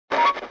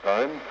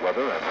time,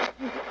 weather,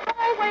 and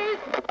always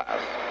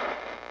pass.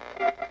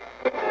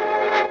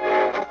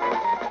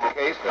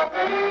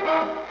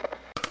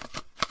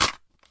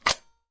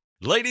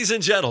 Ladies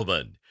and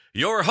gentlemen,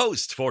 your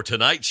host for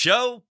tonight's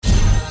show,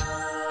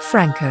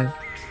 Franco.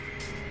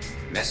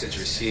 Message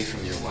received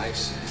from your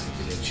wife's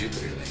in the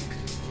Jupiter link.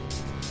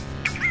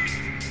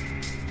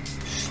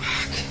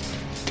 Fuck.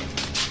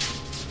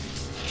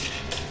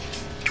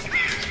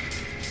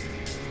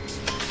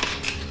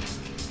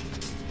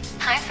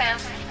 Hi, Sam.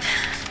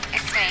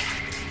 It's me.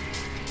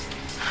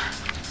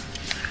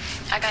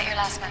 I got your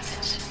last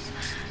message.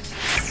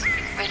 It's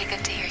really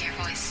good to hear your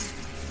voice.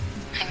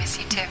 I miss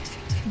you too.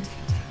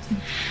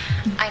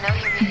 I know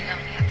you're really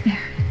lonely up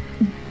there,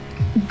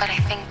 but I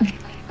think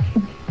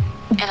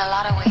in a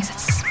lot of ways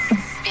it's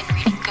been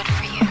really good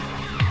for you,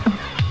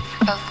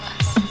 for both of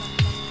us.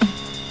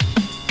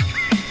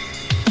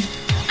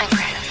 I'm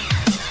proud of you.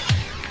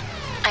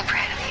 I'm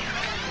proud of you.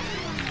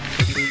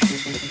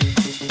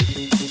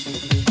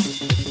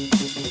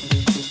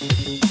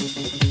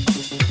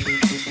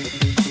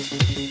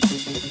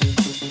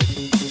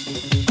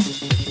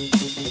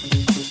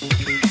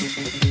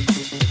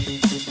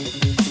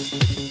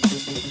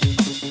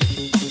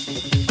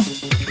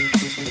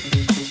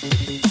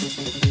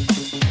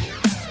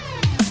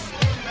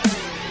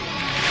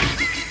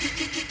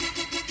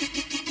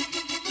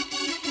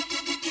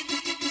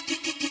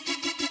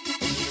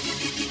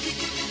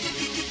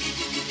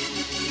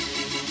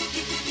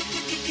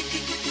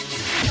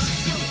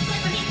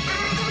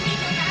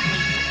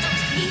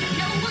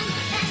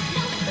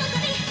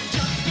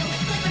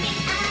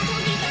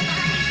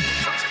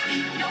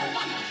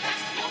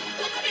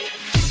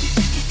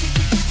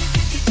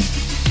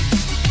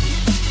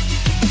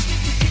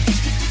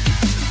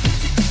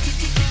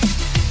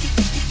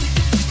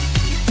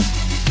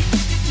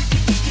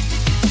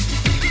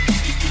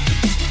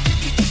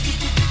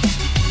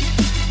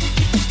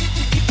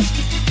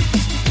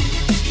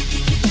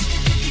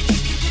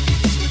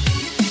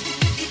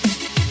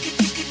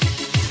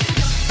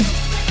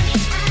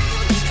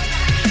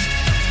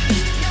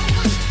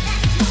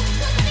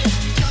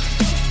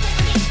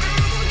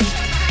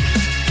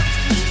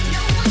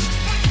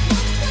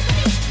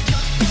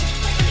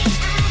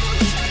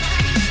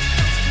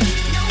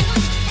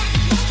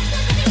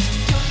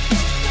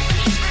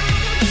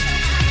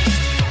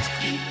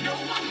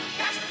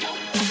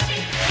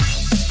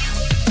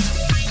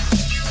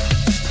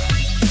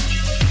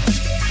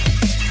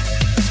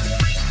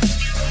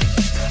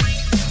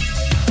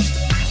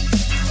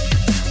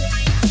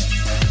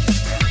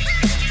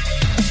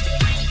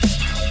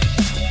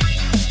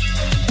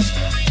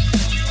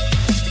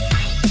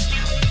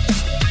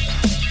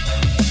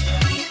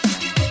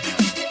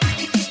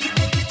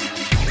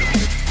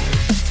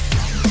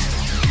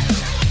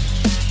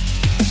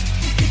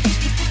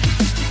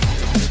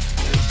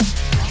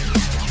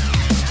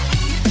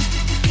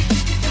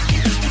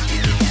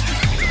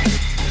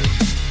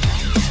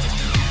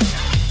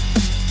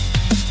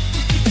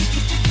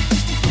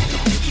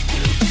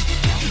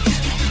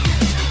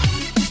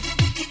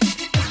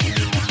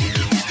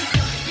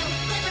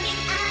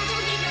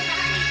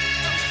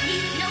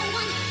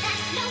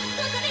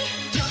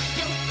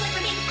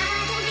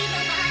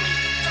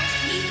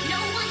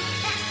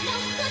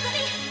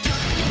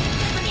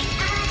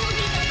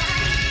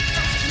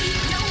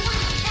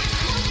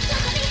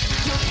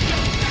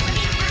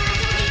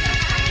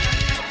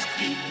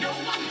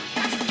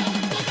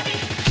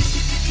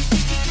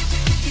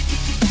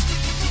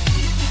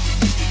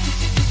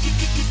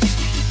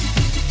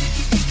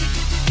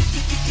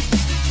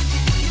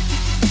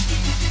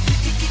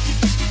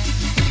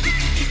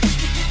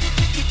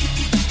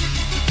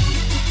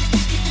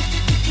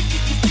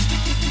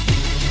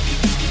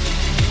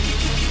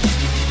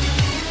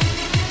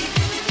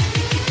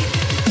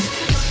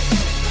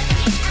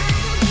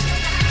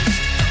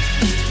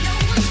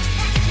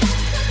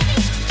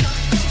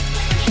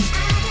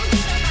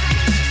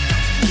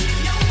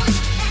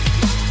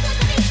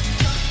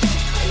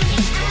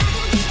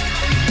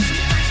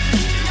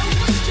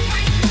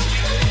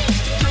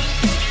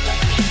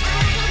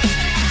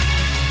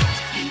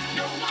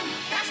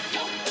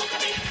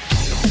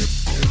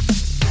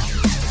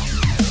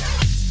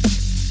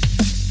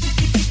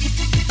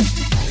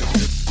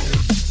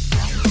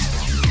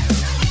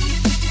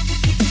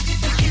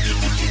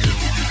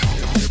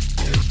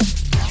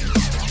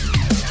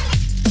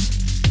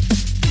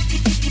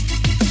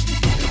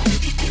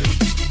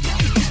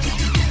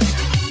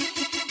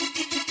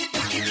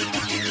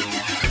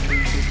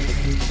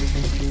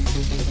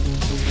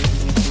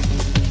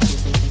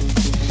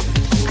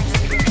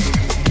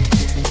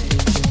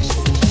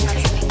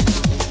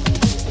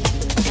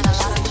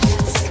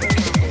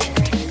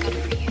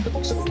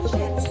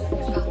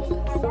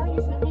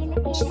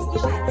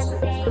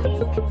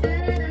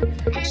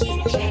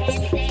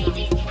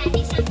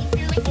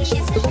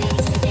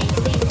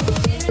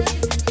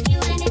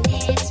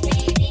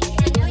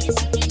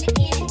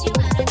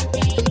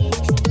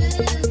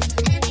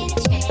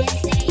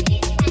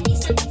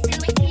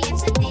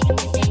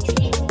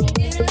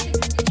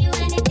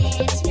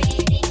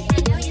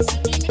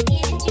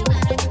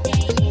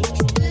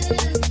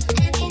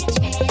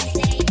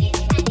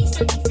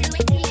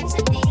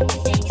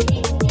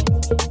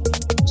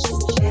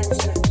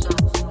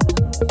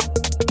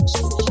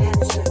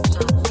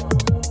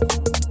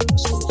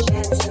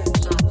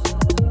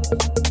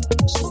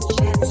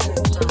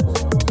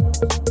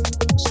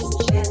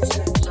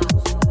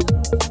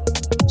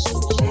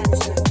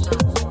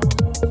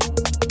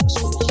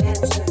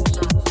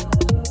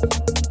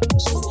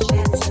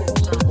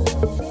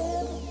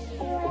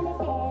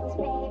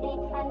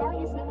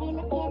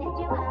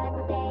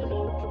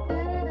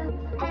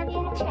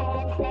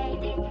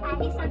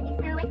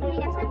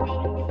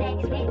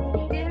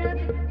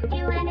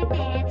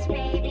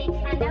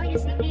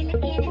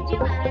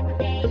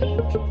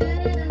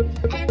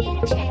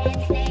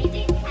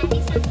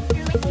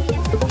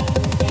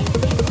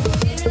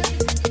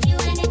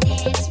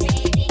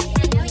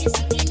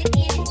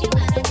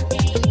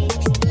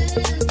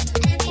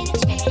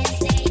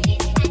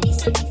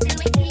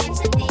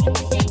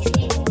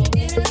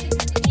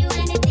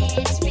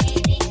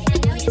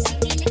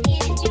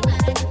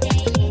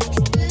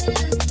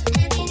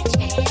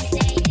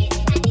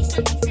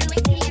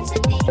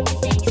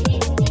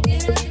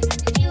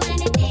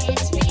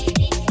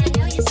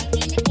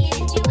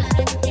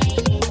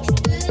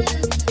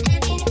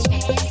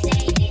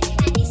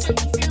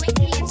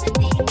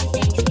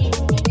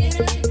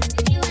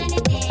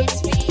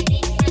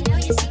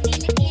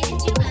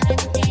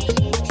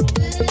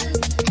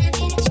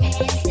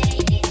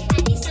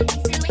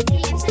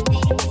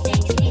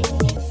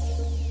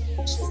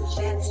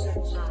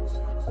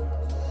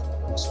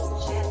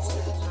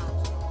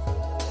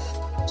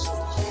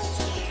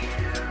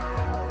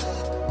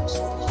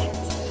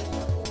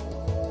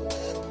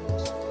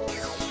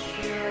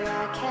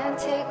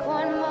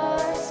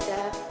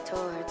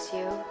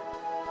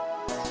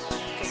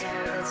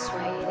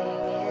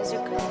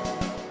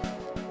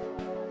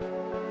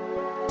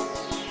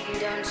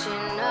 Don't you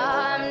know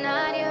I'm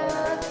not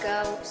your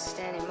ghost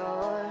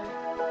anymore?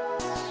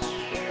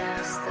 You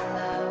lost the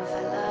love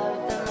I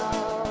loved the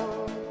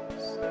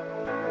most.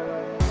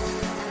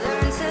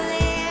 Learn to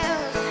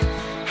live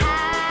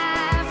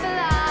half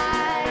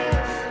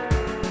alive,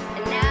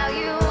 and now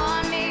you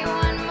want me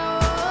one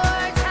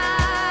more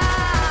time.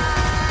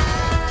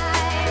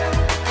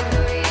 And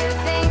who do you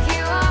think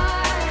you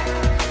are?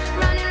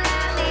 Running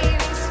around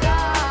leaving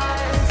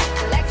scars,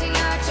 collecting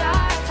your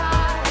jar of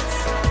hearts,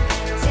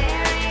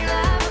 tearing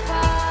love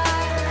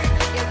apart.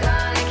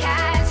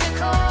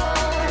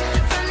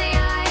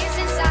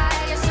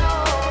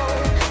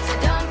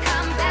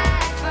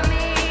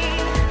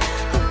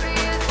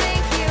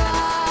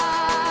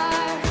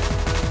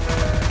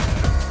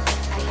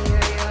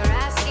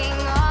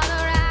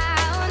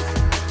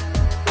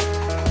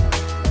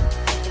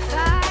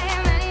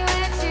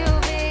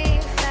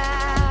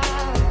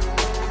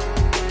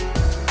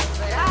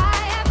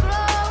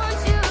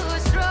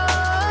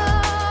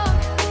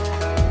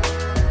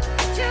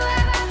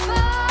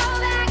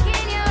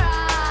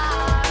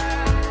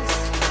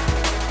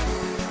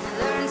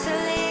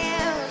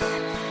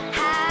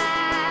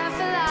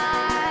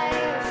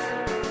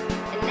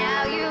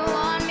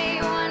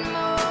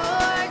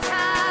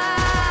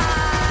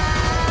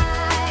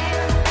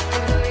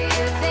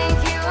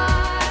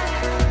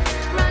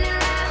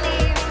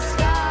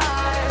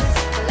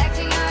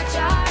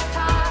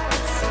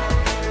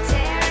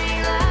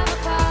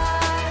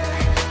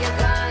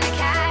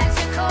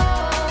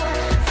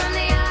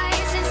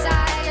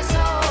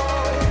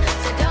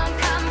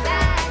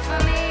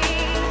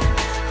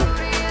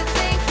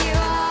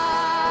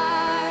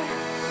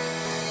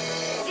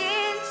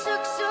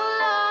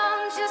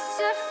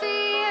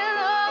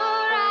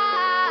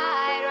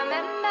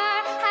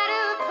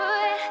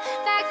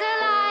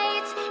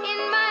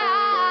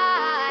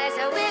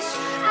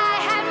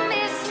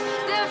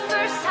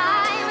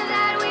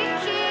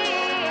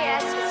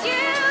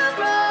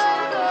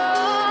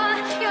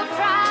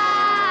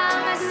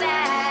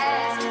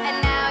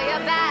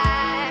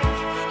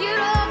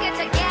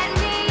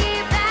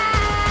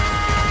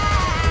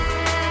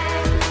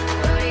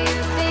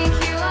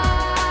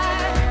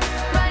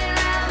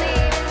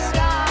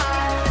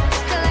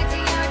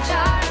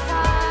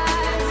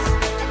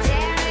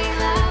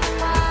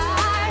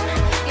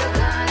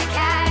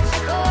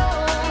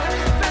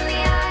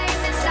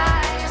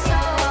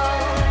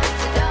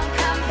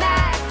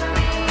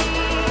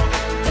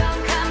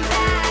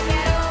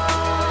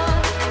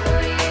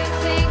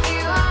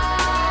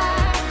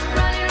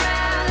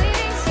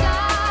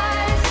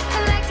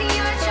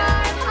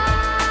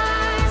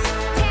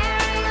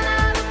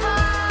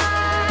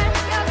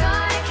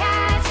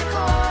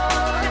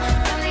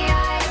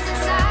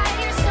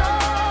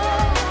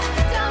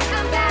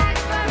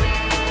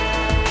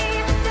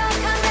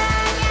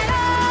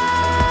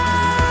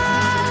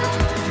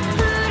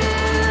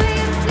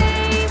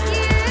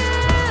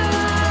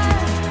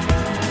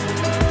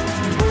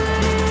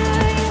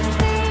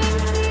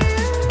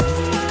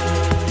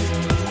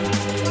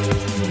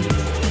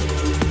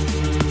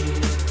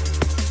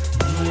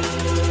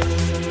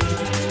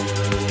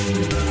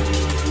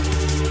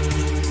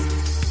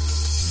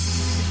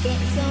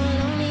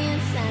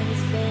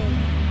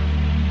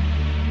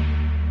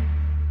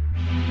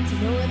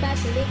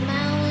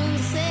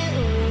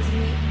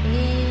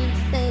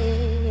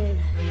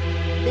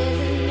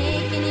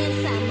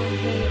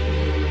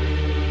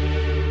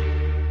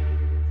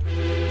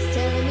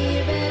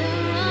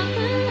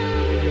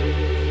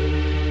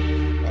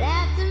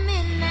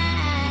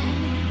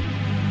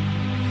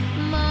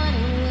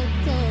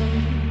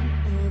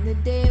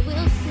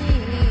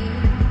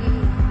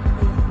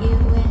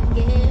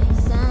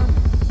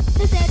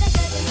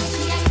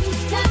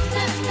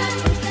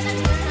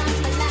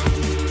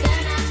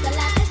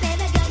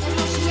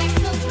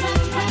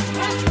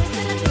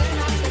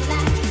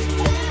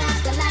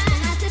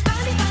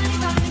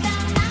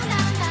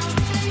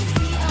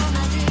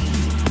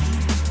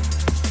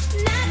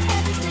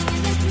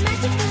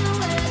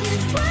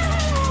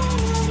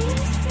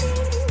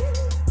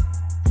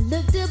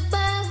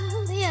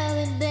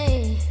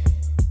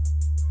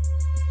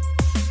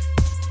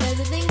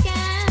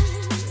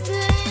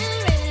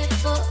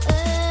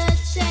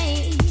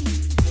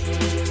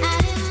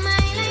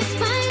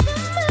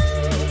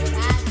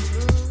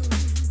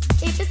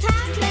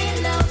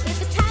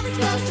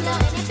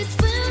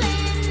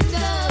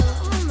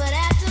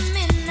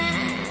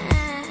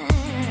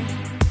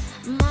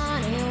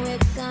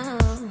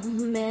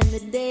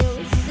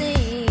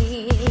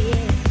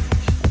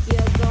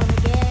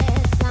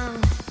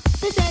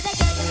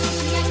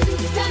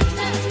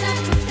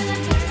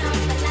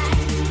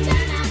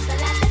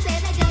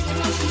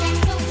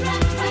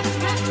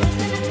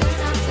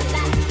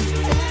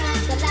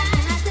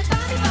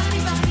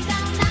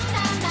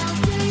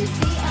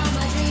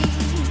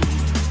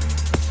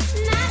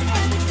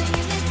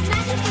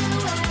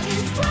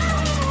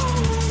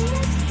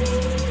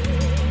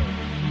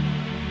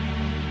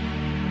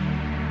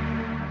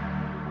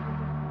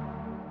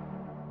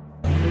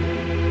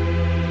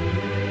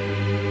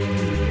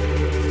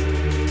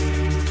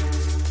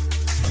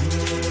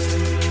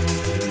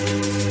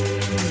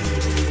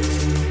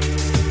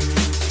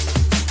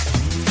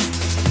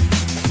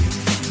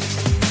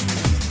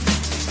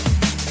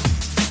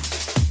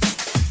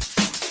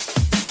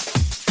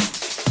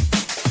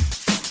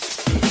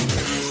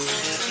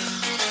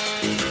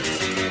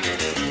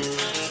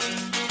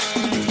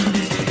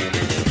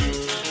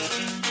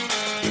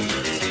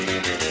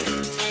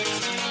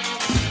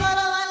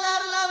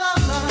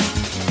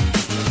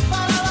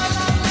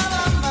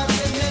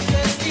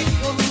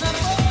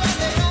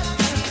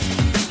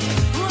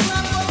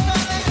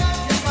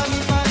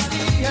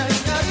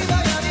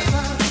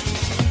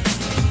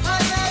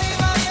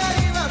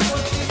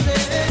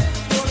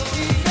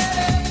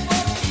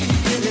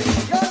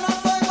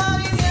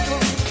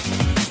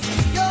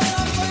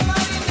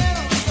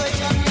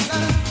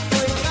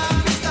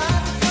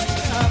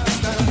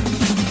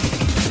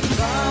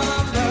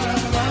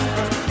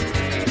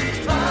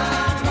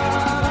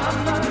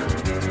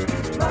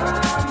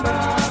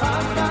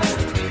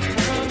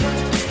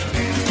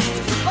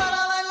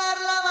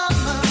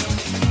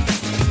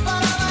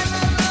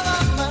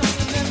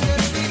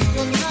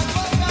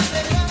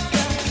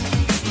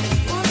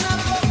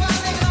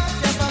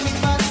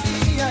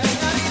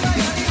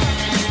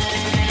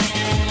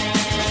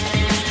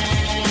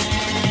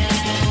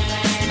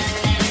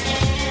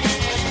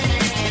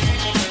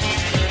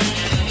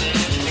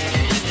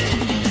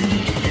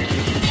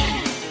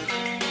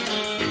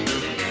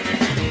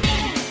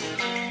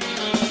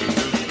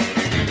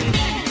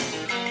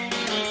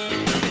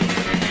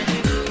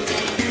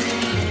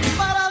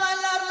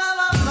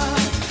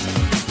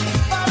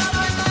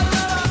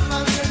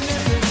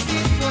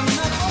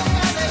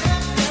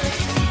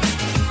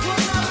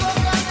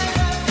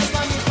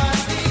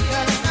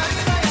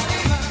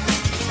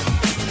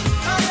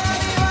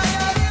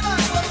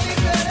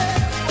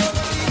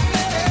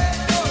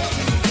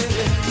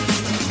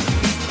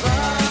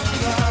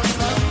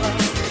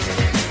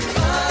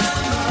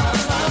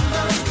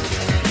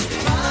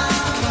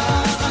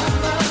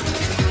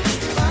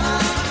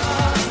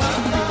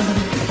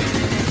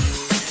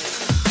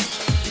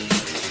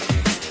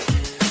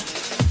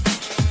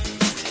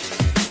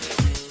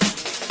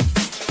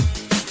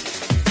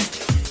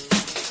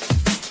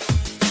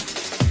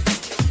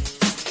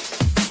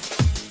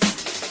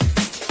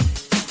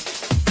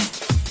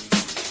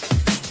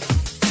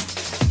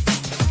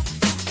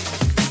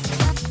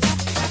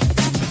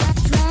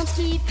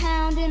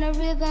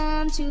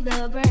 rhythm to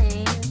the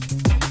brain.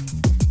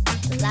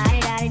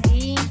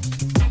 La-di-da-di-dee,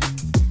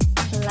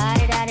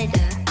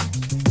 la-di-da-di-da.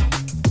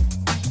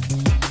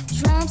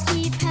 Drums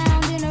keep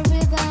pounding a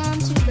rhythm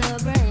to the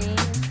brain.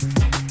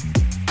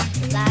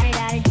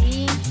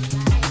 La-di-da-di-dee,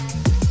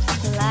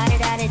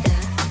 la-di-da-di-da,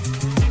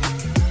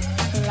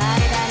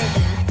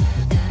 la-di-da-di-da.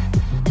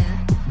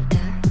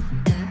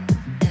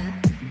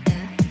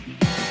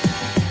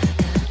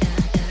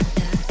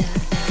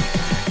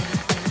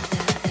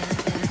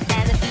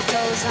 And the beat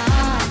goes on.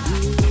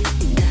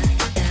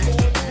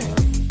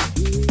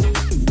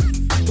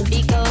 The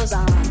beat goes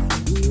on.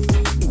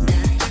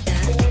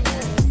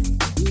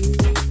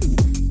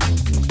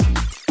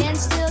 And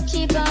still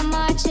keep on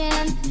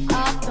marching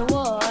off the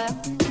war.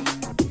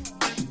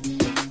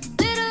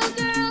 Little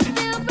girls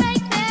still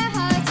break their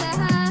hearts,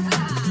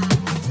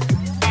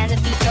 and the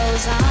beat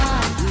goes on.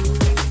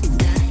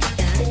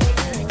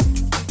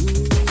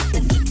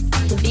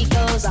 The beat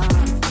goes on.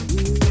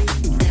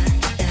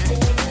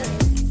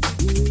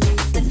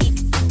 The beat,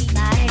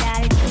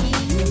 la-di-da-di-dee.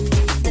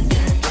 The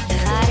beat,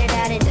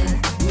 la-di-da-di-da.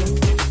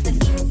 The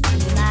beat,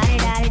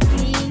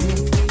 la-di-da-di-dee.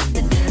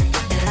 The beat,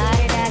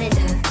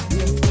 la-di-da-di-da.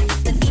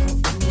 The beat,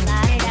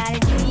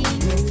 la-di-da-di-dee.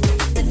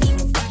 The beat,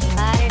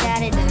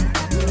 la-di-da-di-da.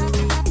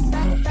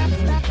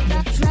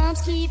 Drums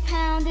keep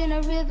pounding a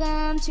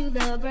rhythm to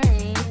the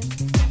brain.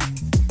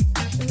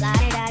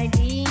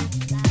 La-di-da-di-dee.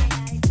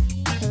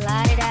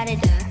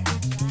 La-di-da-di-da.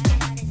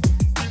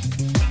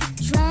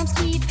 Drums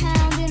keep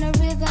pounding a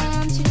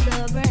rhythm to the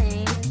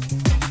brain.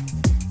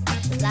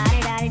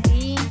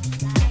 La-di-da-di-dee.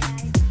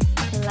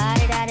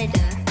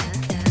 La-di-da-di-da.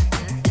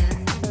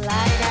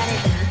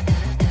 La-di-da-di-da.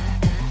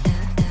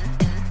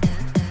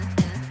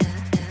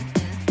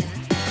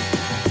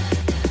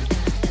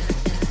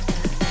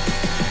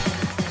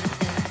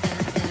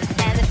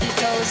 And the beat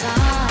goes on.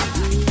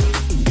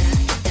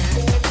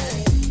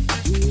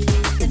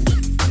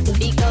 The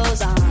beat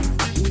goes on.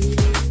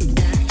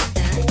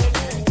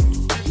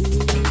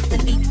 The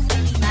beat,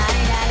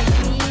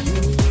 la-di-da-di-dee.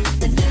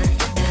 The beat,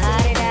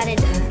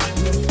 la-di-da-di-da.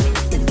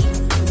 The beat,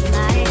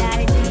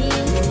 la-di-da-di-dee.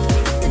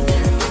 The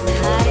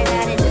beat,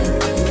 la-di-da-di-da.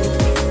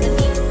 The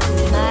beat,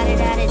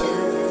 la-di-da-di-da.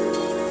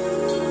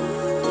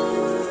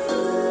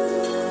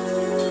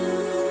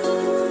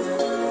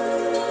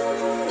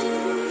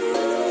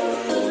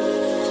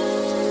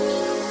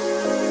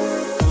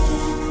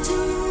 To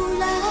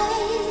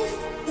life,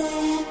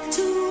 back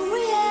to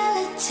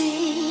reality,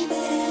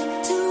 back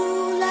to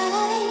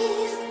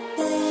life,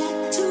 back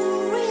to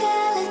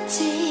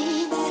reality,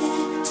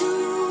 back to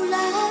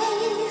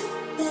life,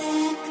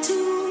 back to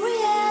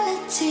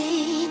reality,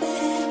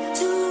 back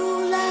to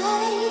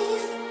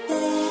life,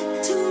 back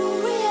to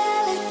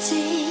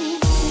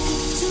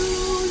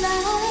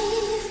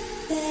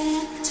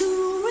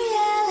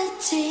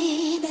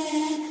reality,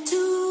 back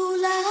to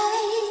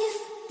life,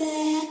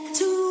 back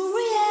to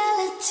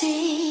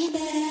reality,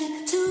 back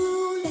to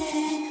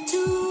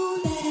life,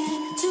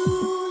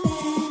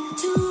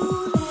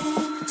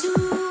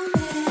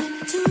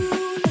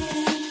 back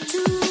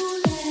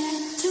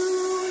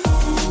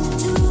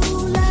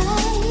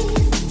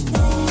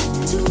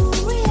to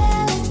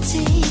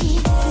reality,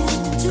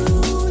 back to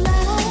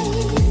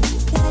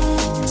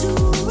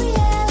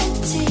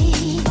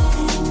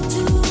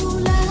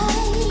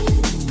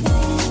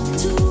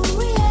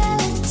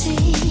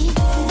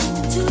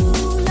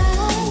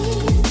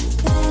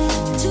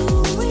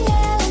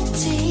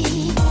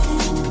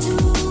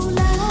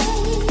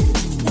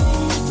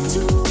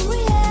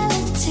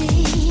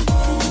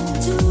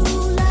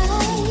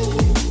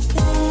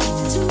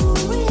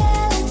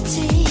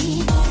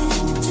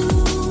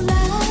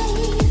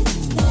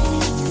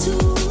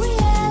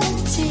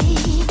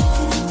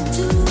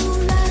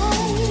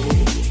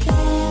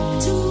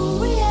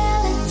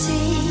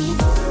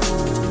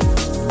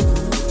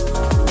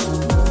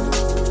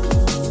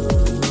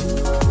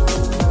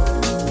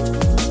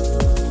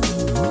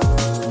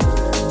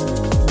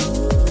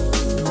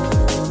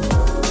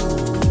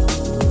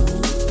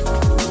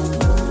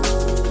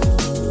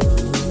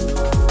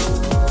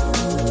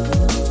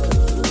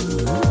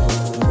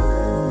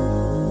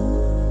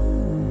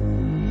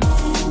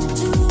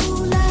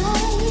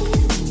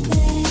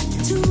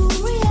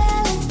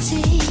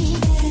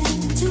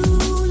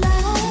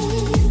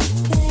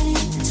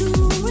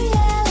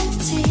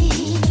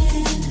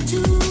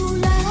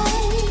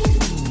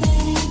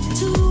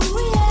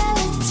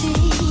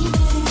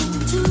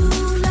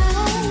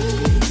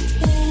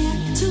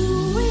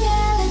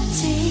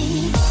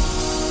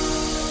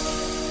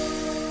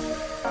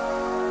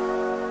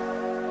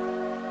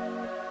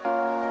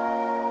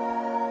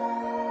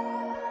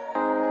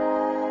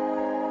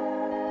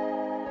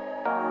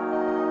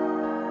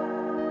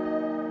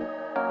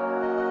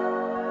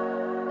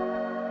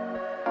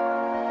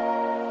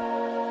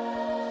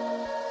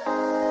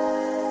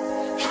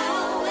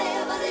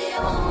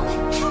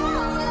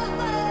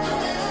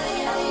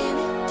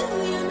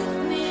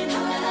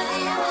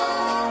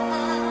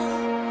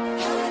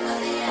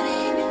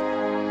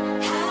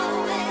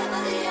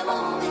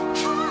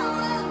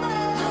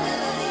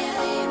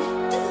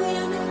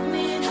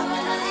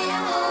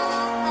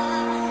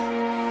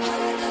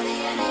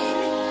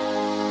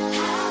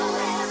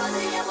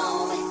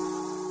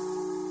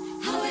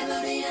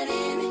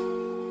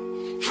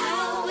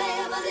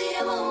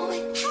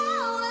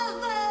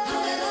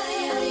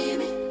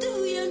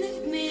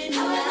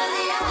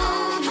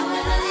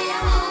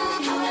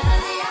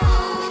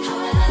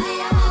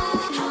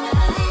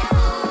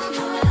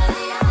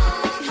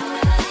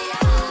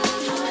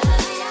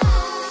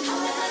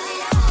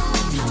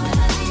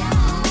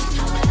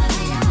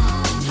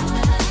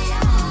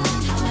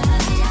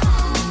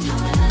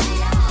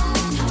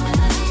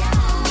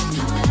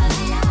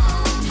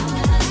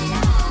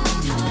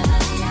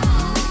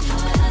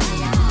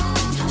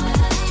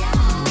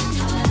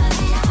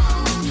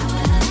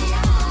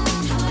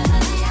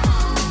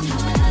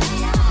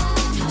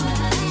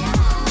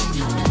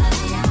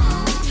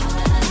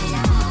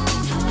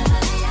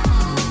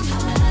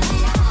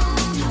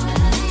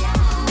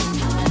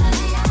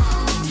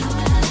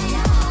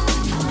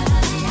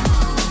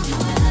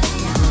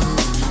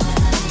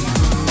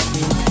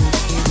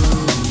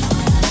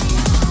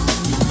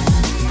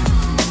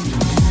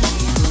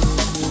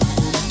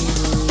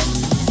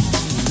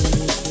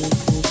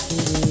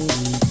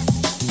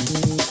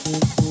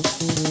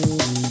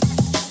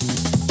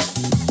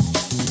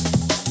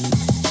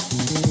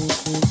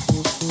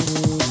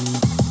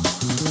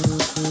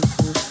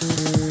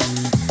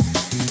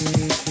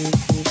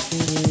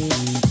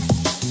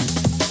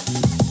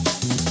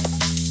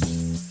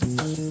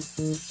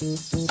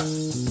There's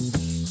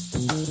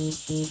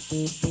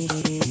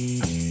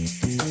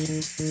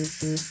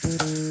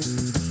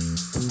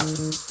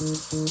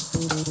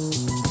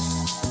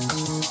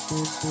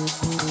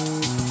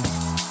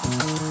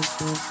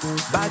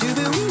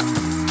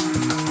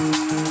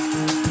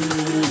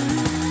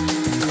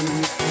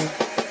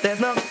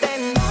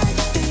nothing like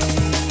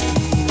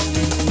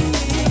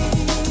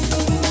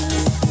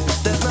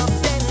There's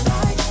nothing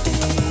like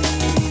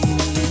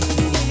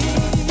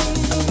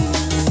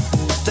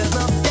There's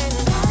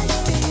nothing like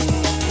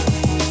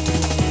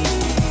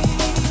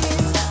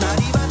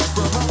not even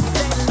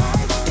remotely like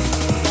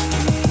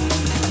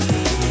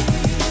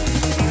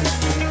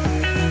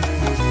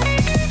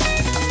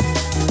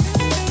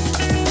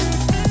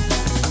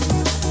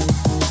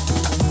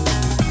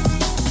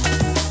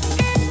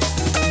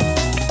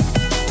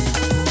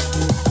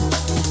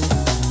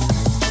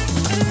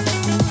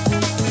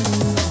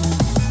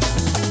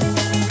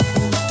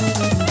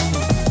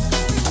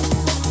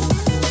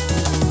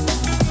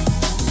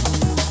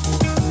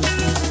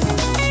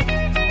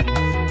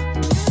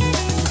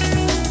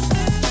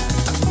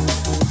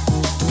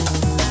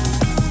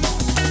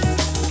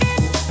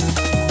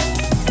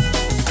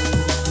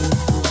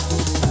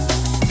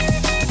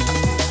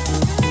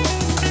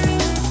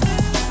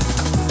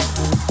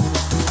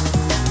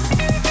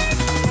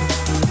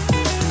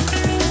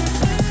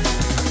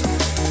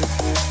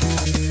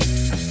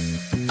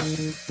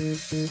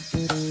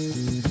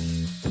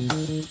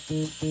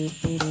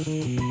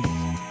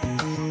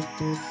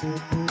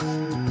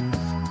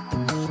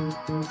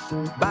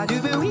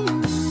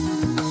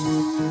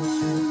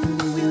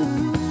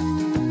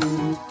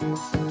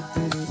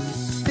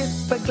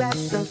sip a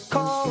glass of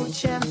cold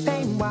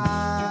champagne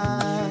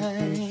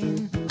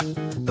wine.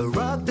 The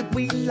rug that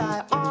we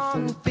lie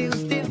on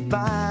feels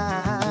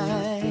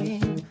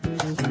divine.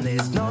 And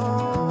there's no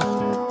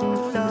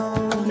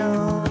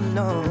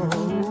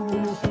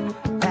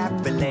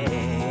happily,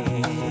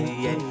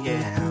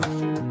 yeah.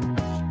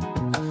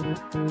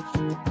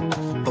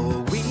 For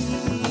we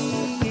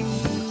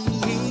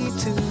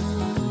two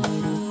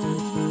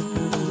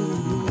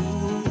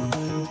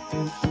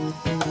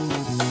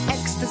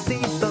ecstasy,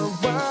 the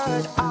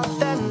word of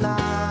the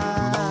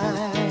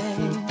night,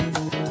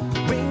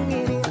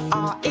 ringing in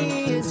our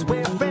ears,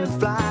 we're in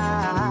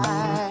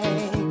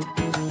flight.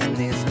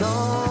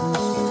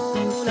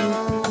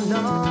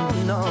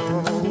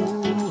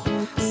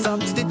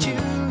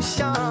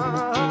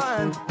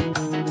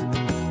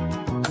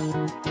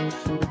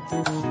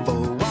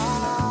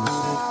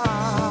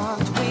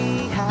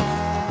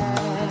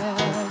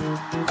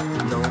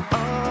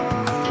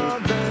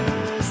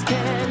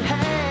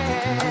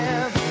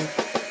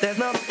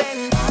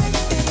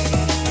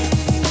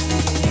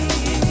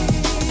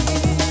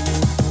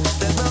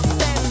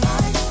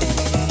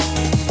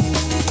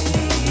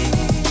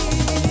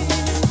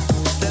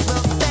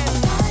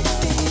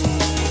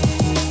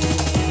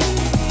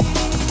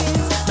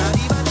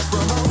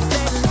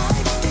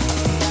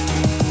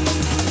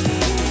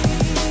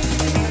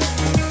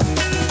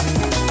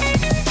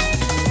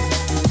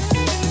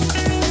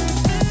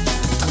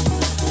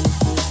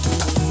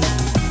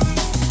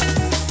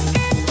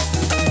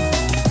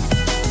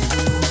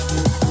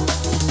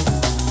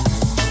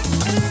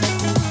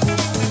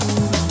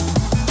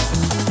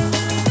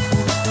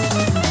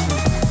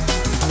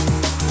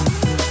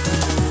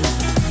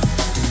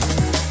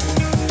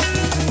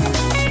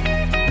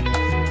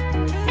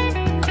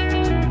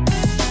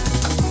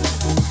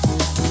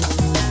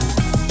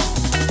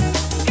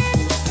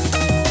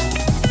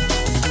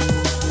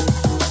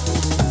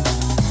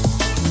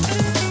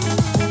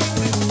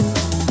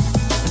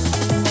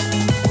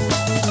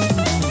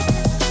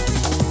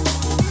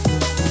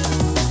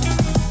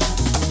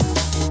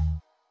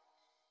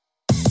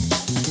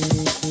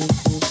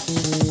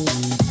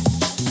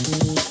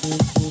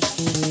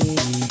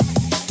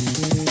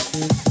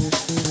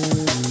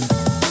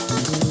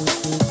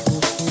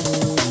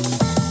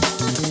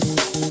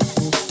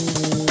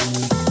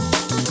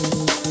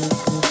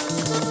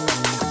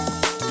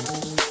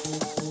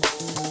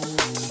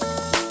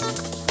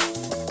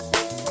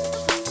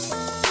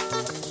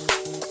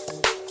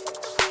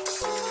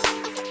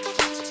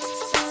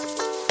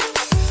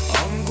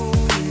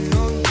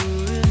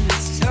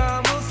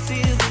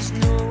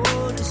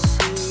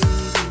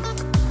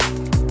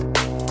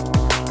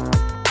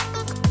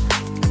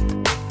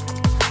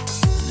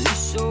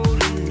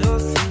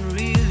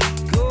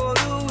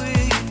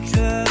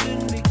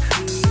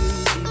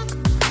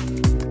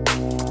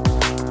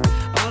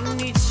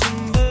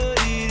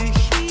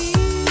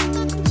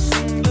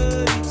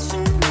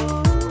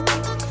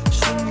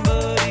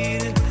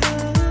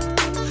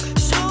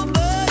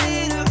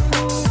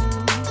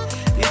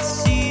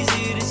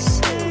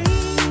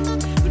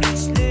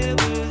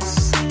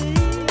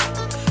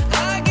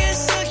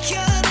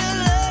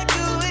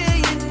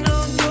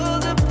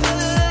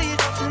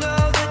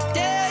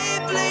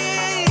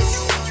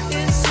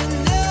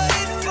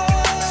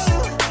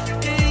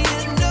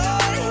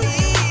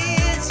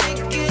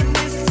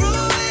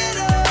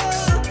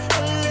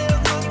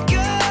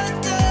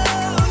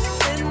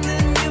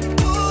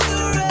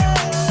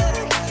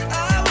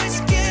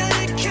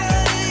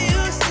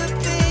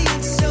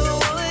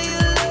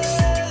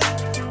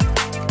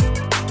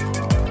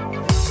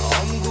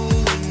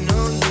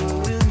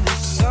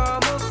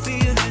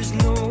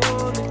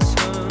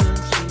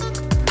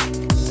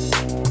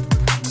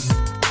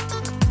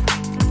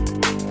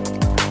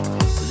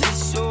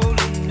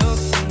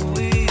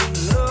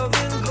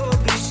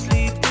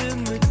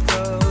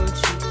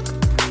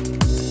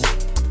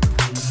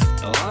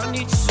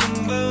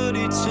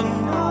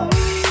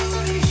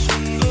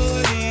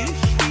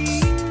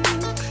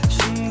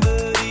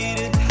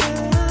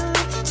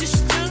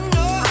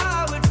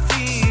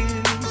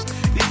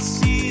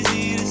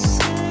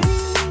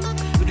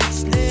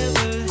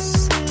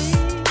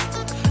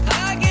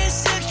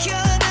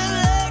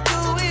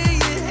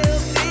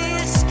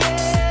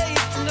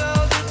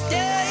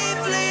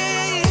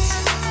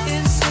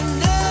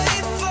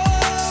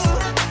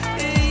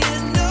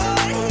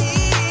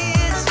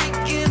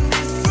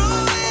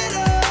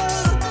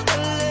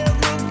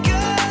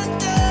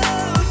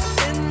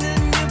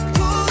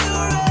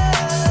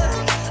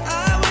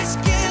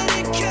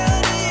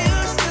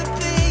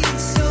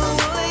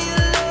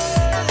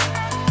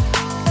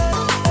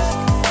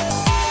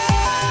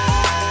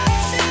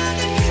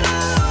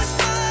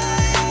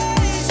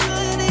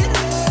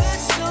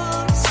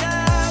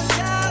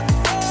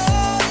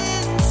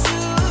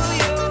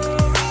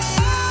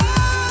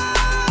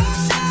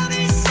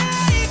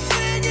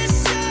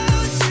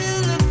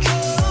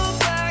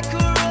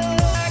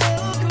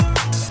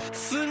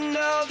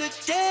 the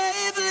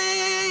day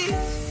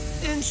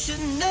bleeds into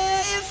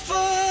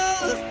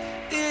nightfall.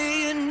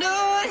 You're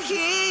not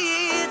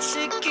here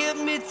to get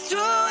me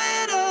through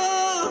it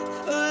all.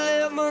 I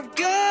let my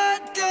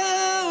guard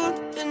down,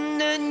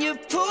 and then you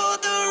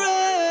pulled the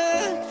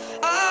rug.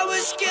 I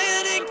was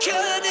getting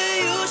kinda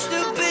used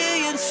to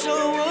being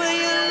someone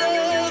you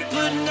love,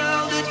 but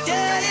now the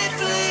day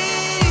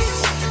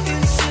bleeds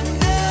into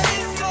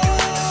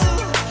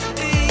nightfall.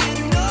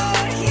 You're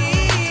not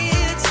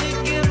here to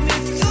get me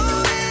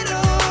through it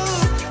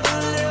all. I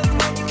let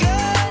my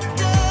guard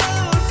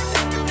down,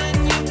 and then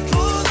you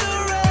pulled the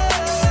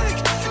rug.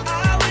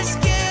 I was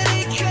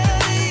getting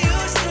kinda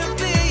used to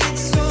being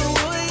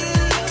someone you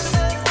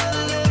love. I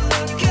let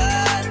my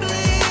guard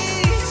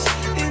bleeds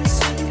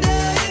into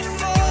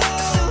nightfall.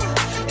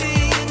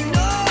 You're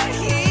not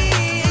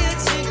here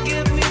to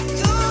get me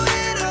through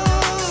it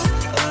all.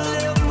 I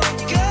let my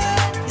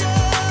guard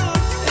down,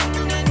 and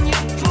then you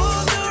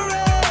pulled the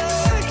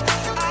rug.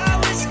 I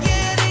was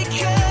getting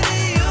kinda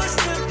used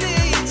to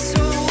being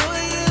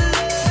someone you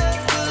love.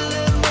 I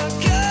let my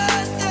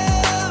guard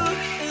down,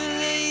 and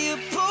then you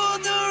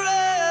pulled the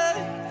rug.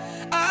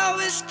 I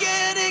was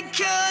getting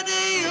kinda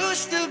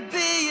used to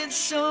being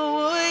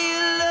someone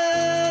you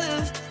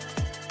love.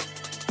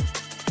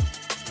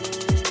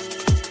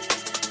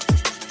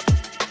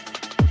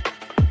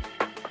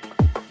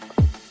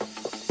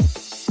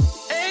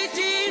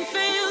 18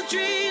 failed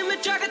dream, a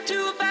tracker to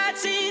a bad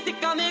scene.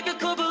 Think I'll make a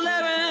couple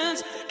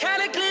errands.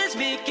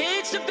 Cataclysmic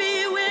gates to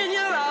be when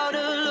you're out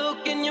of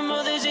luck and your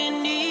mother's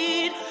in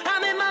need. I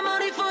made my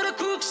money for the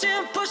crooks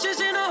and pushers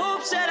in the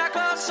hopes that I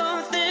got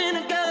something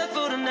together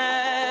for the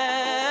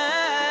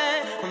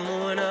night. I'm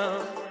moving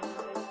out.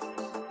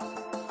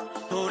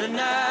 Oh,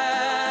 tonight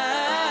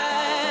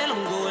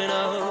I'm going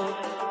out.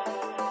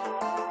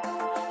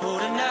 Oh,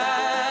 tonight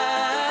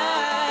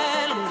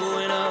I'm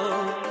going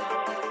out.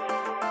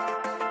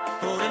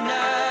 Oh,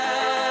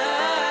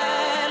 tonight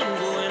I'm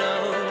going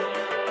out.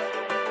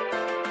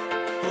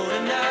 Oh,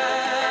 tonight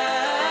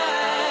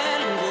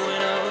I'm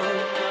going out.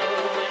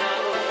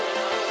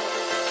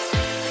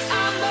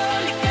 I'm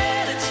only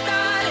getting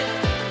started.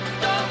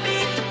 Don't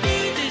beat the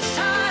beat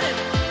disheartened.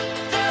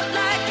 Felt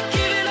like I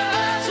give it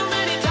up so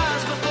many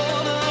times before,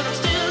 but I'm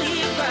still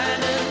here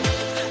grinding.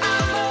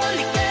 I'm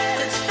only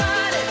getting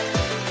started.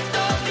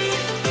 Don't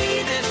beat the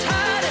beat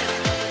disheartened.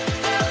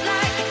 Felt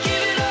like I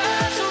give it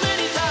up so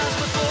many times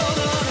before,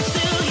 but I'm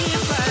still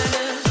here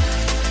grinding.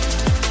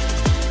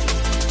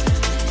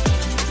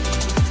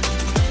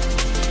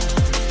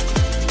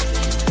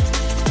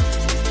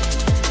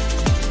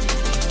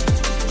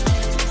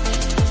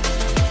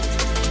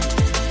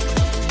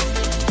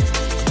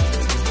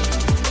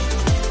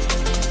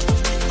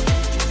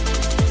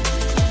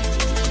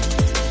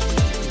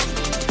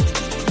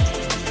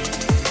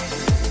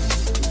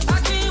 I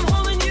came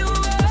home and you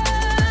were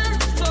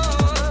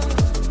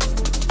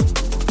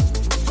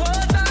for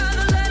by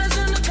the letters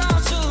and the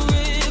council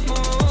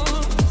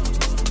report.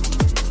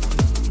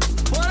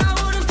 What I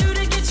wouldn't do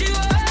to get you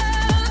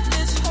out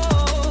this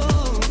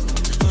hole,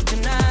 but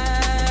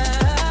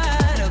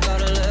tonight I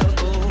gotta let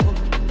go.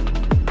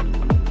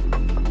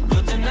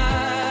 But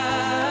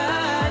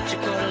tonight you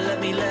gotta let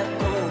me let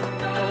go.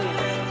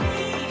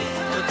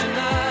 But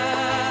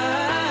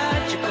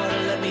tonight you gotta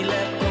let me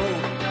let go.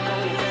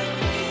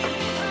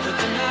 But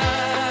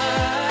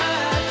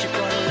tonight you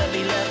gotta let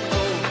me let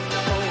go.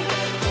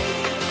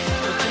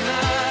 But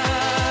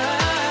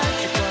tonight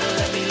you gotta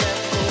let me let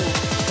go.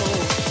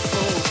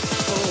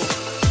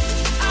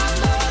 I'm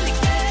only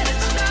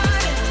getting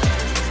started.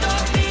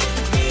 Don't beat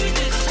the beat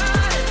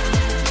disheartened.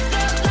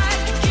 Felt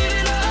like I give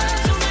it up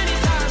so many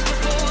times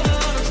before,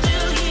 but I'm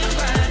still here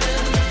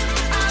grinding.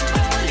 I'm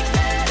only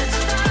getting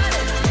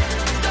started.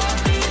 Don't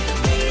beat the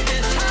beat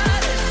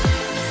disheartened.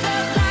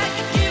 Felt like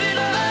I give it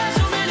up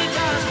so many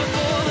times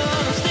before, but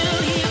I'm still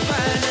here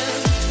grinding.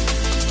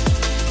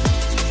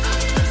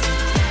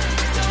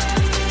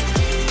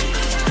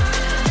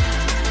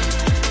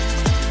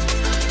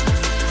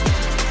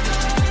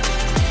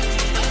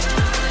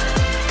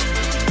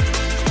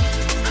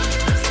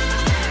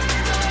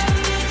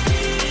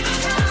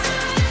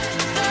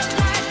 Felt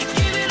like I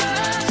give it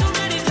up so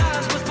many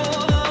times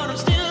before, but I'm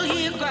still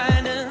here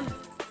grinding.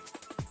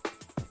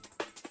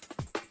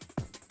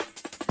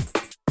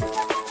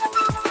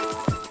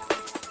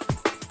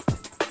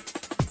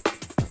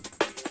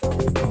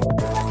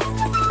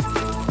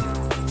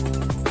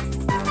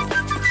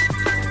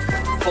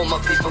 For my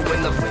people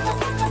in the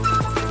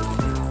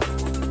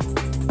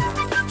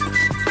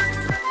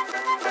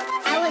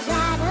I was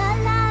out of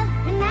love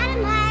and out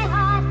of my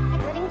heart. I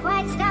couldn't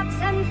quite stop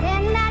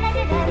something that I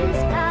didn't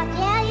start.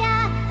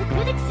 Yeah, the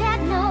critics said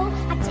no.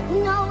 I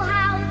didn't know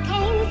how it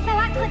came, so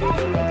I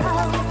couldn't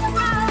go.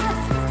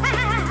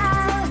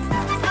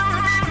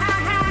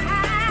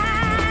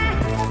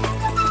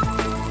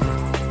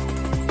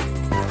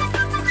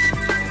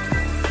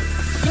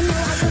 You know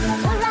I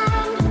looked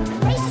around,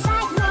 places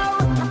I'd know.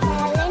 I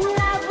fell in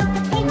love with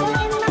the people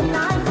in my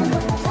mind. I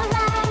looked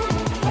around,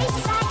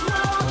 places I'd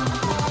know.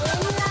 I fell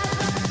in love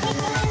with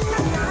the people in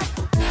my mind.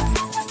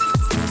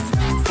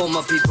 For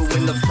my people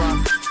in the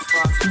front,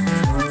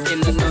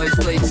 in the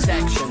nosebleed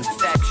section.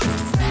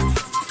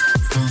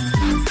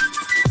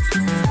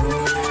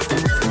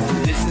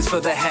 This is for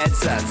the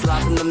headsets,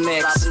 live in the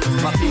mix.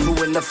 My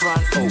people in the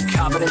front, all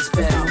covered in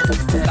spit.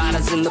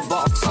 Banners in the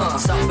box,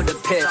 some for the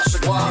pitch.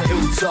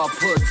 Hilltop,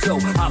 hood, so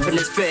up in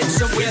this bitch.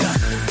 So we're the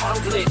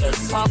punk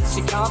leaders, punks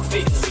you can't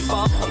beat us. You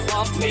bump and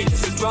bump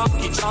meters, you drunk,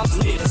 you chance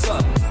leaders. So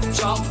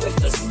jump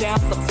with us down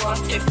the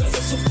front. If there's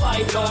a supply,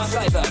 no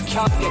flavor,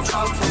 can't get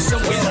drunk. So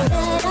we're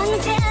the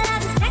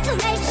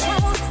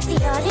the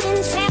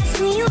audience asks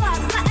me you are,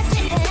 but I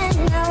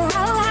didn't know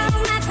how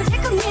my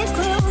predicament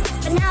grew.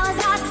 But now I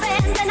got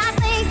friends and I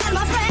think I'm a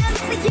friend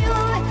with you,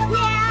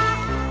 yeah.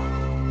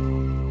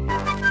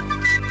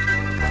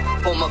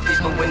 For my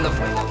people in the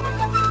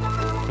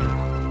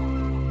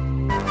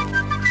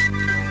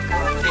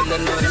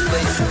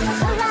nosebleed.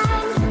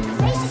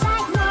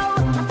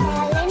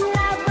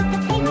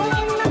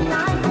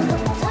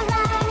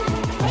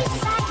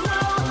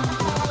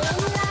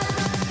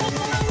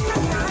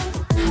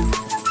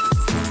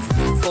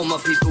 My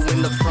people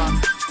in the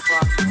front,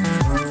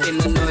 in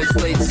the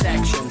nosebleed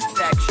section.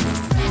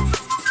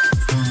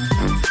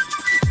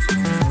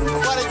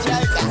 What a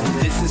joker.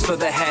 This is for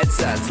the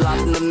headsets,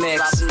 live in the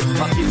mix.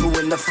 My people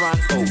in the front,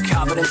 all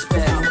covered in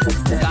spit.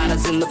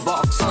 Banners in the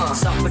box,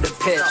 some for the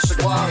pitch.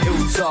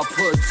 Hilltop,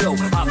 hood, so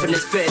up in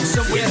this bitch.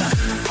 So we're the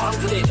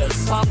punk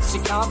leaders, punks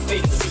you can't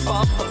beat us. You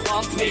bump and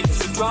bump meters,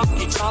 you drunk,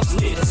 you chance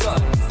leaders. So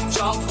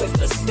jump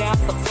with us down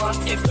the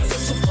front. If there's a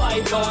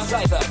supply, no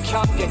flavor,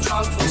 can't get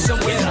drunk. So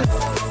we're the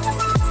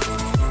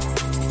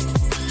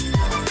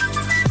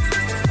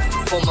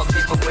for my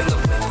people in the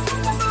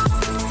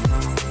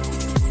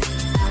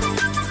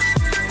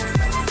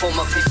for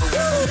my people.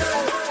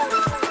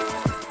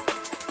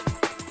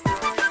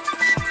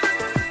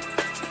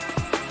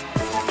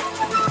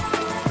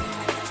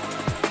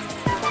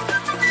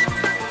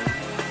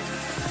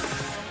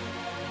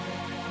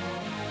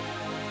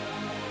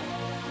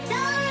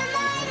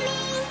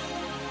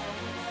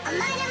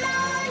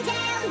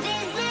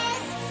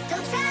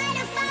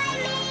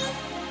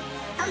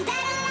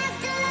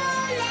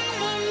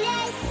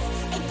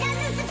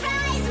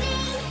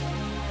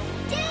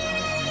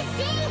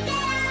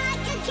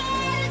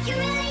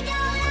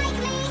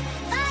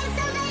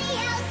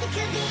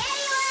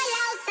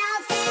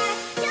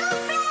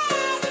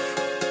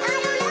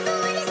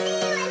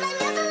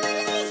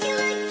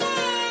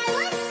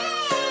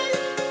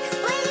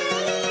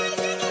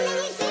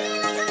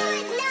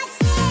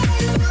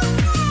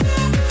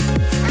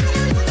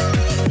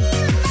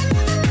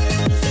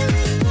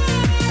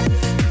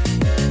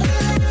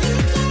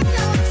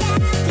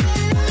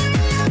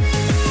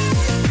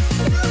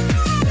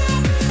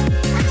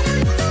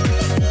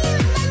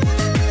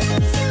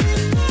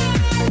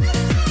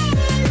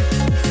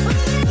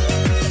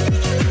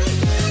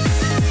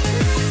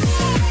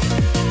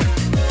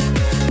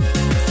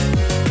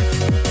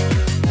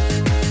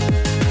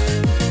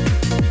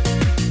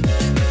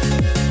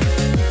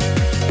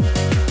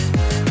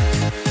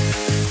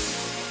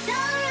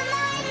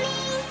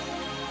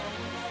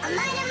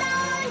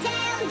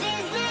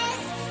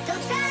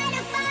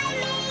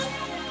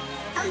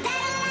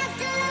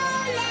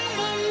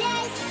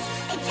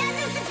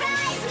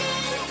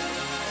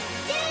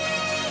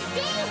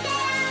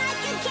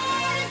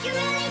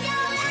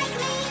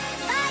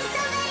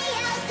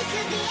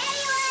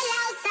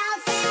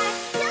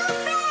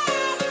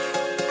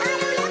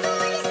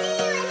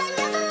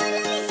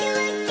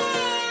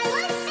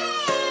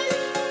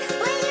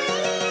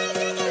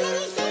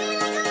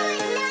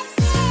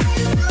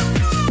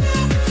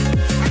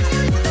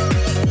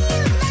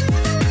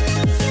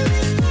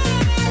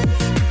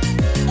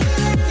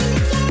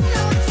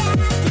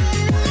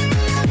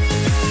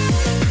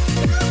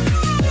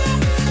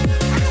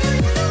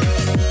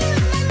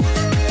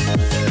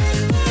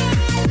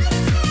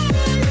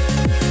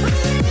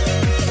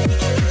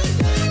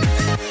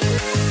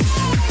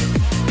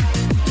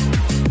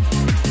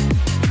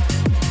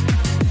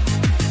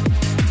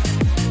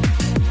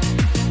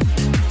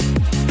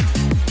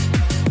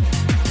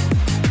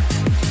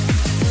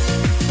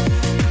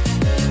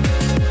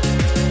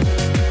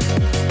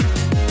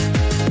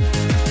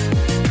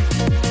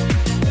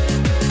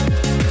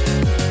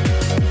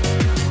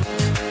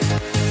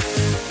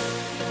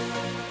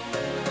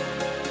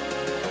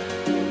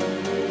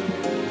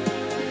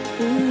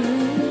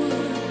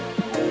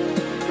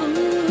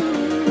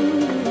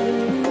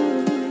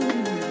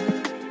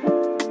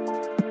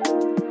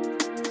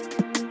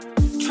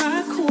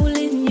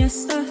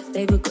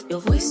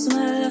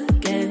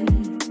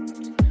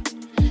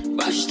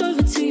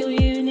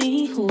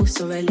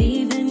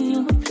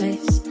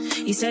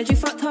 You said you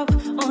fucked up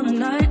on a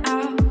night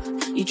out.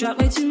 You drank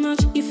way too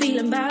much, you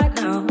feeling bad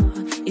now.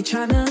 You're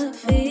trying to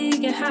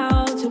figure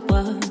how to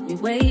work your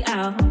way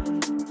out.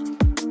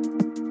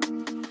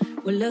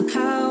 Well, look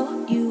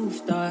how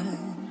you've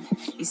done.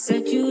 You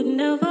said you'd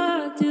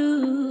never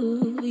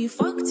do. You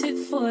fucked it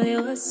for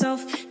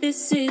yourself.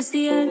 This is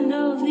the end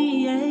of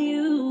the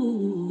AU.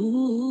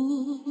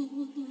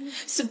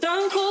 So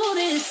don't call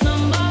this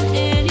number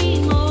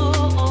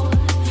anymore.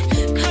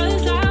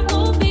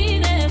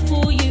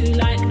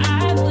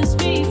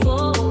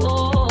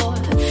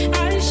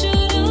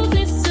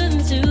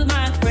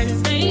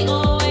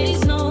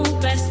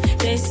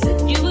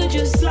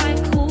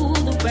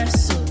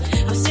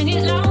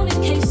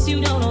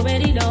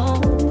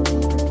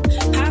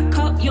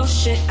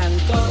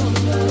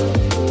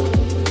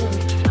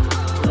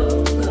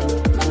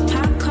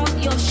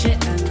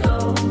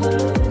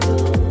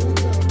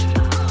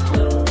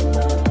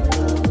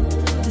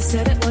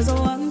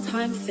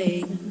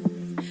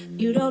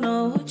 You don't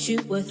know what you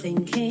were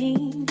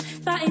thinking,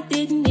 that it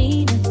didn't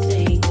mean a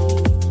thing.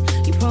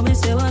 You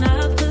promised it won't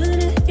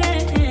happen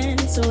again.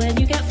 So when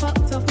you get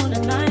fucked up on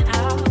a night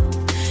out,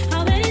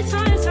 how many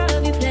times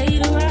have you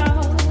played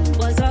around?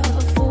 Was I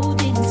a fool,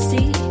 didn't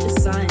see the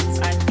signs?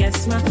 I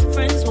guess my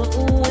friends were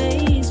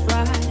always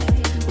right.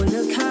 Well,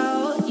 look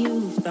how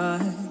you've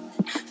done.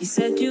 You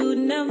said you'd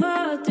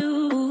never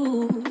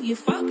do. You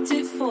fucked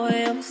it for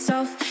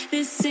yourself.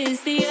 This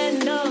is the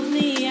end of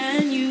me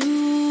and you.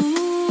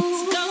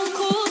 So don't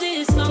call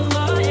this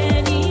number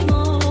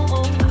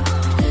anymore,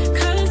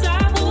 'cause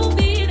I won't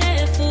be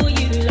there for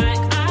you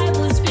like I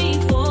was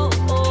before.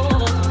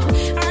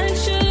 I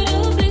should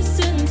have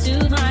listened to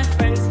my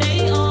friends,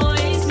 they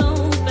always know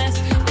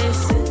best. They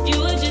said you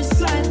were just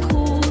like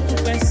all the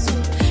rest, so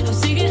I'll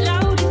sing it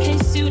loud in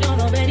case you don't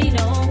already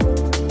know.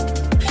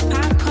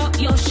 Pack up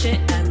your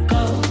shit and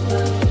go.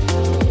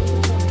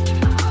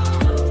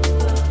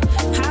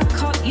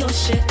 Pack up your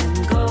shit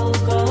and go,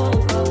 go,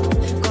 go,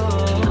 go.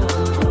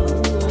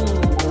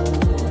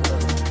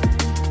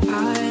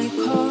 I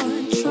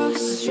can't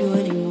trust you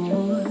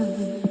anymore.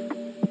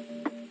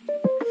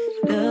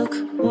 Look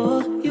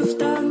what you've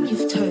done,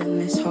 you've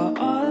turned this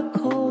heart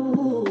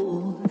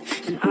cold.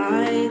 And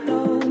I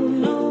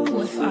don't know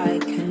if I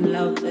can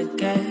love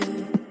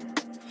again.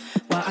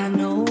 Well, I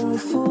know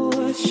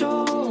for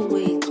sure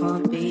we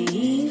can't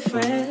be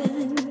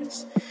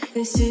friends.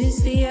 This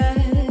is the end.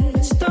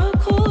 Don't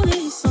call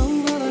this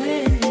number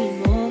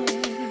anymore,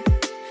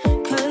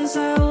 'cause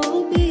I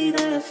will be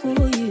there for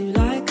you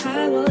like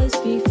I was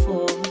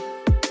before.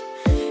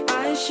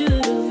 I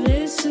should have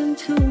listened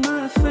to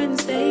my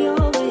friends, they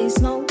always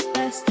know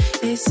best.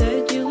 They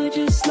said you were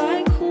just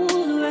like all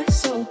the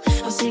rest, so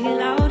I'll sing it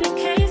loud in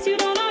case you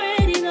don't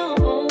already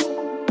know.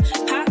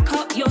 Pack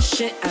up your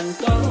shit and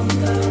go.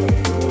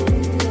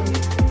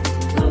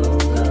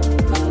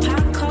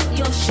 Pack up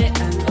your shit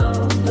and go.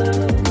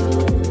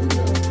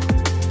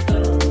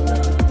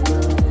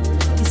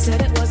 You said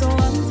it was a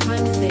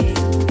one-time thing.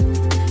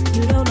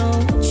 You don't know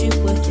what you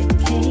were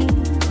thinking.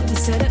 You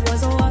said it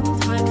was a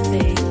one-time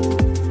thing.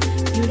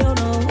 You don't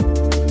know.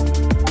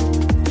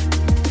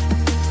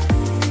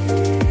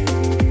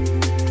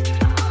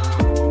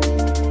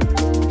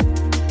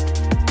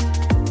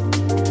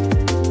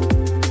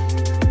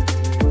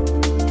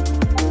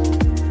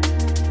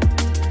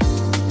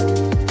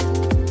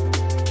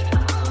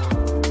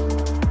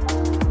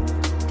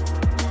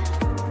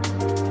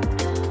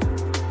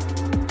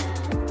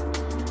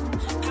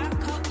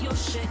 Pack up your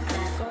shit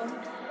and go.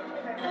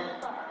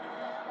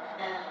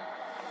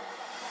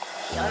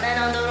 Your man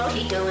on the road,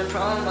 he doing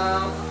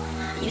promo.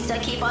 You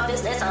said keep our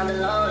business on the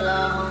low,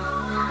 low.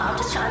 I'm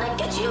just trying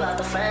to get you out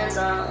the friend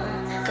zone,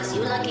 'cause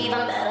you look even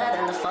better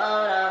than the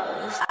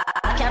photos.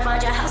 I can't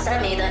find your house,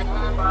 send me the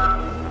info.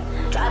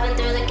 Driving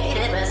through the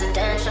gated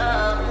residential.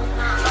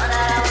 Found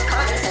out I was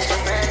coming, sent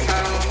your friends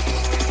home.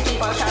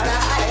 Keep on trying to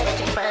hide it, but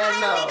your friends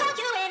know.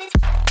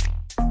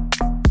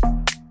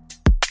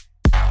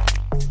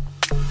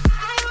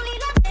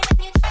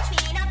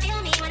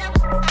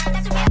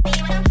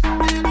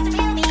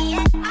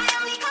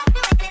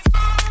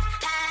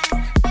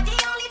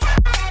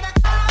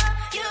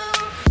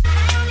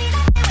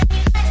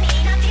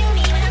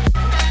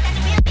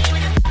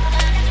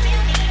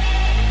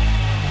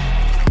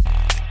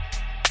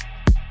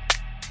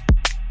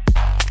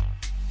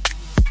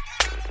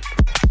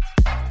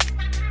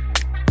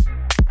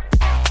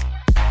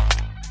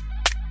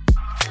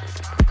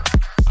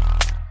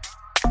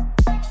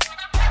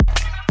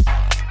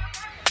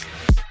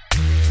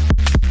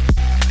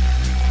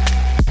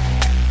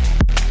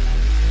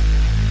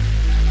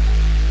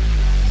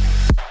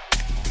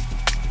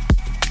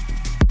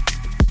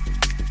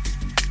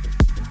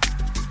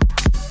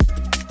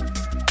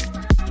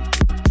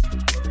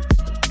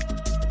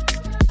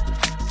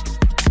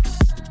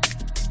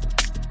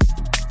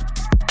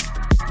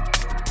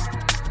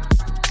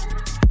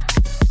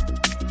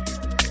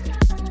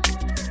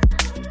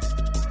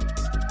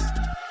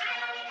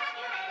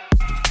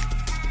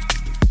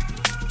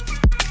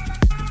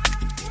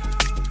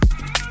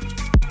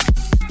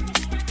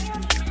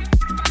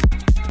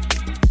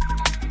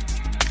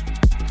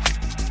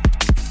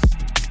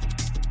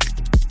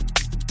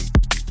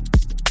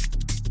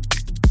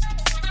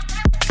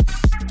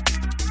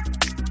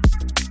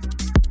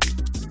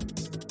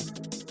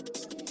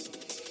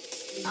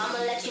 I'ma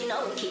let you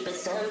know and keep it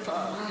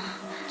simple.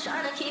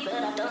 Trying to keep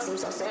it up don't seem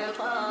so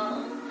simple.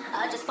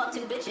 I just fucked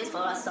 2 bitches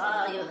before I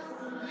saw you,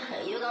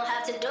 and you gon'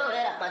 have to do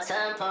it at my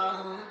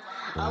tempo.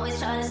 Always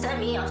try to send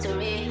me off to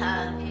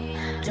rehab.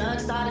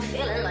 Drugs started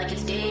feeling like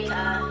it's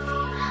decaf.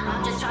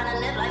 I'm just trying to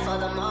live life for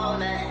the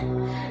moment,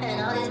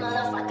 and all these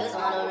motherfuckers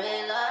wanna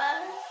realize.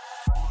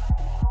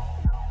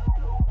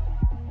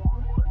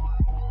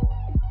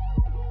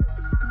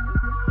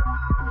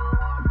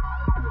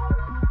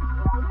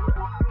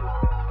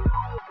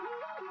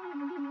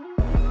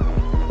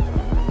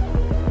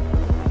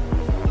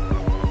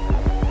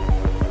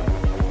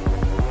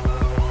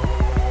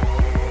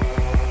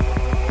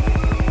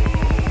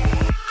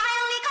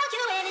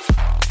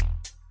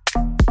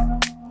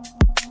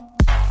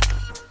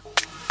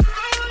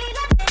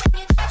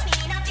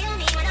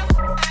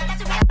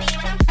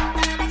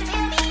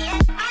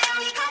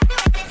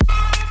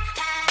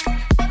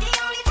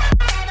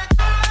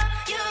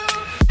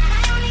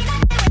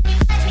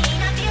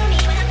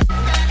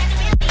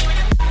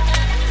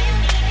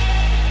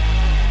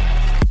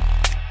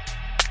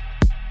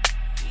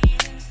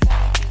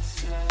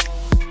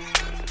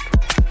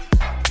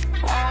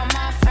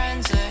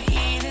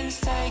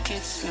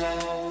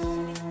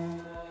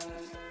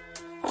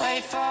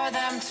 Wait for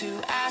them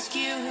to ask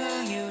you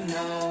who you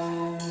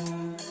know.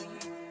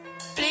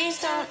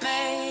 Please don't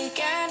make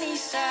any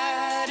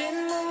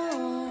sudden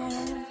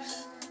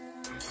moves.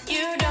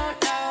 You don't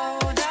know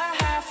the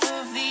half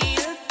of the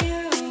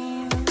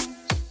abuse.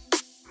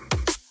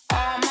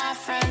 All my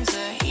friends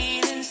are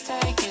heathens,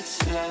 take it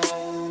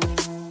slow.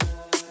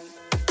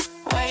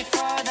 Wait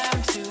for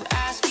them to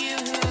ask you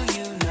who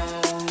you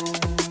know.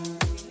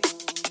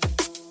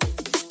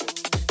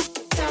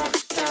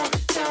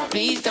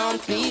 Please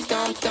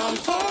don't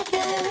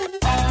forget.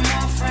 All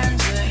my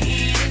friends are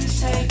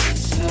heathens, take it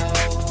slow.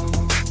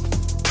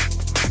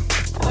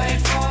 Wait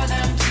for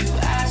them to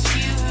ask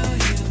you who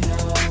you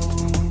know.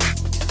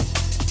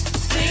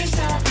 Please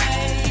don't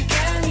make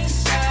any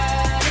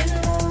sudden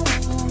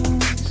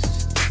moves.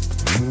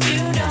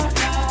 You don't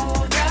know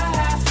the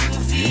half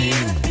of the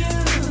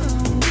abuse.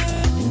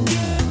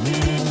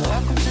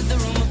 Welcome to the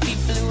room of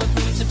people who have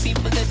rooms of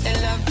people that they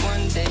love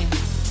one day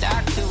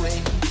docked away.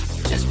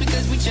 Just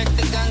because we check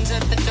the guns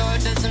at the door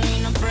doesn't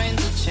mean our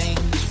brains will change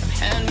from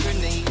hand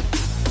grenades.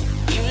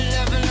 You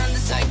love another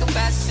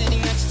psychopath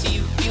sitting next to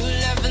you. You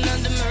love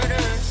another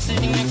murderer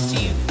sitting next to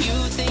you.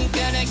 You think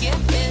that I get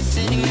this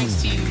sitting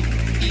next to you.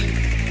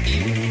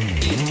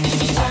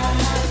 All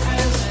my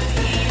friends are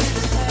here,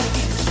 take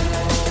it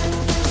slow.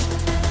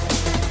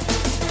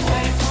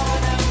 Wait for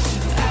them to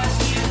ask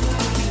you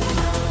who you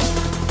know.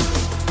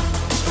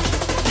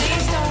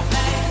 Please don't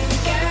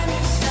make any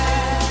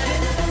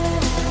sudden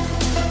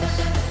moves.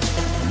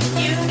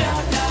 You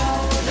don't know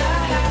the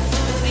half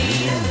of the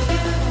abuse.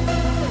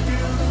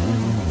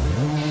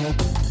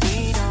 We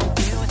don't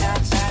deal with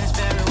outsiders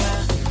very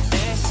well.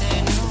 They say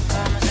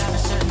newcomers have a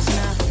certain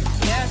smell.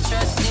 Yeah,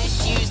 trust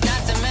issues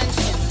not to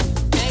mention.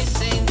 They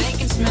say they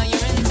can smell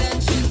your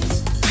intentions.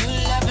 You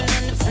laughing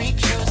on the freak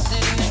show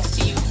sitting next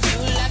to you. You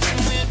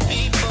laughing with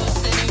people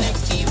sitting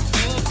next to you.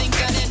 You think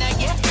how did I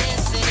get there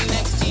sitting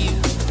next to you?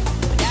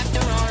 But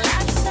after all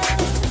I said,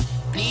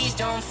 please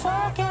don't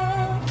forget.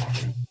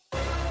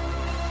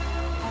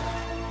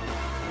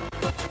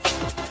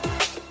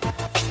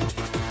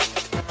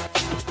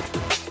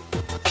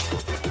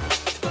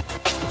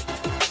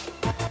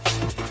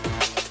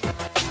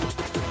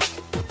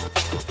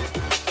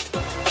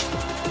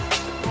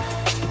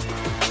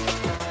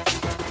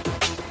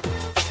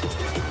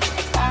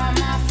 All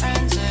my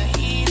friends are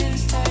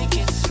heathens, take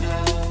it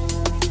slow.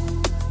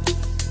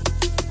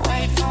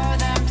 Wait for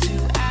them to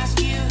ask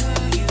you who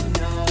you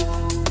know.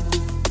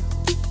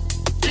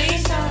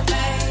 Please don't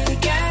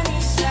make any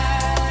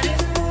sudden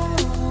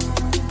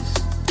moves.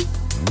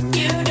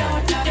 You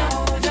don't know.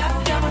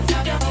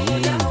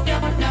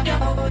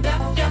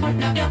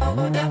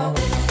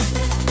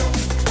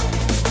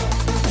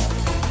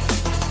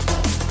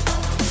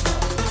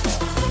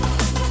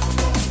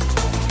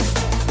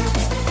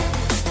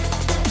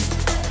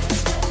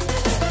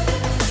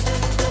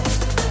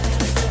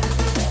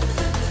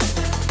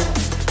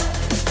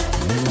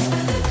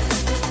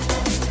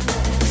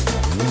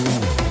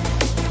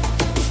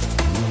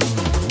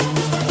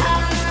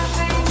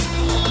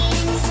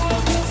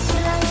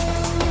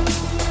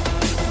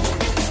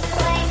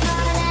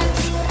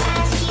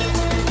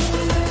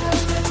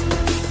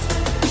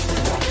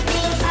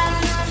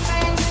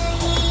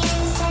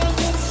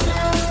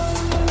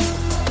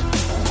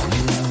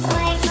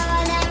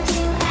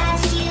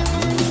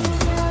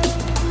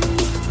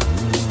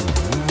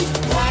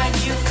 Why'd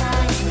you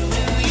come? You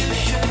knew you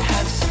should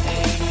have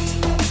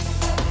stayed.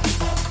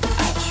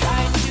 I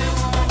tried to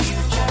warn you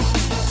just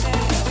to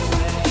stay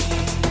away.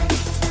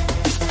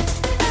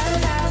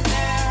 And out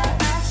there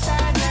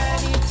outside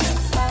ready to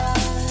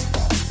buzz.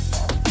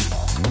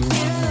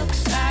 It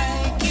looks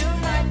like you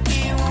might be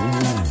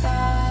one of us.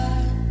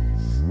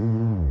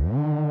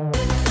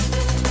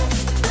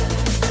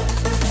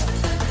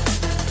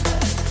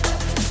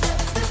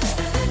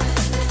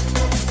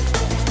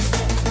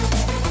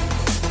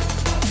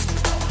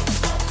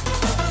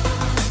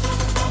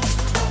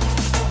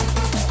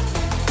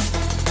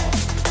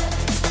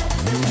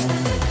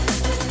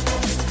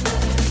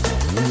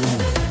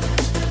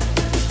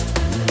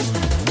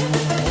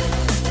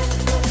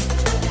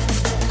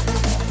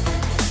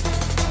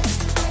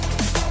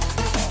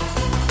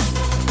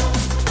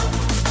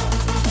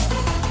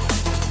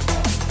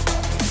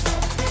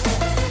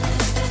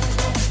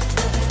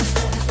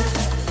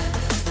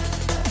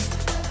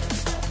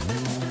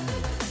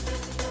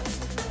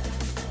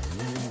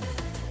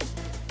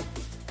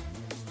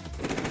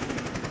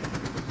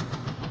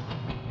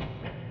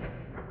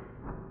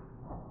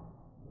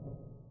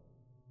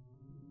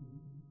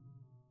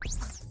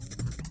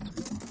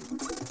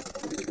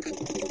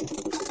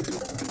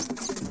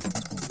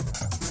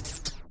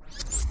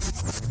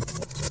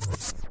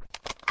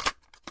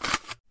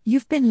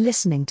 You've been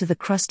listening to the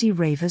Crusty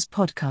Ravers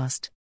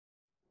podcast.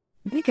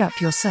 Big up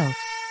yourself.